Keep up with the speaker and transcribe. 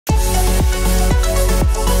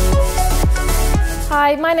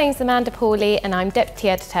Hi, my name's Amanda Pauley and I'm Deputy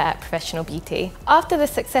Editor at Professional Beauty. After the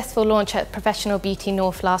successful launch at Professional Beauty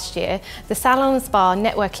North last year, the Salon Spa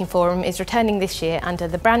Networking Forum is returning this year under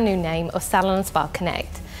the brand new name of Salon Spa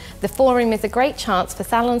Connect. The forum is a great chance for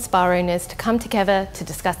salon spa owners to come together to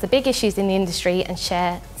discuss the big issues in the industry and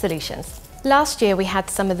share solutions. Last year we had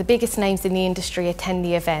some of the biggest names in the industry attend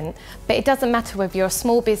the event, but it doesn't matter whether you're a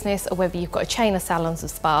small business or whether you've got a chain of salons or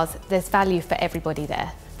spas, there's value for everybody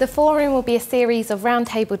there. The forum will be a series of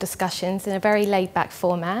roundtable discussions in a very laid-back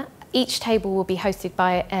format. Each table will be hosted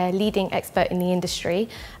by a leading expert in the industry,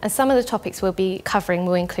 and some of the topics we'll be covering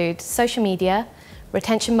will include social media,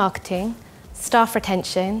 retention marketing, staff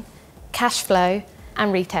retention, cash flow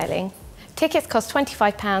and retailing. Tickets cost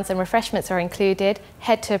 £25 and refreshments are included.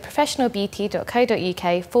 Head to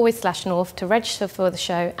professionalbeauty.co.uk/north to register for the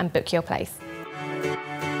show and book your place.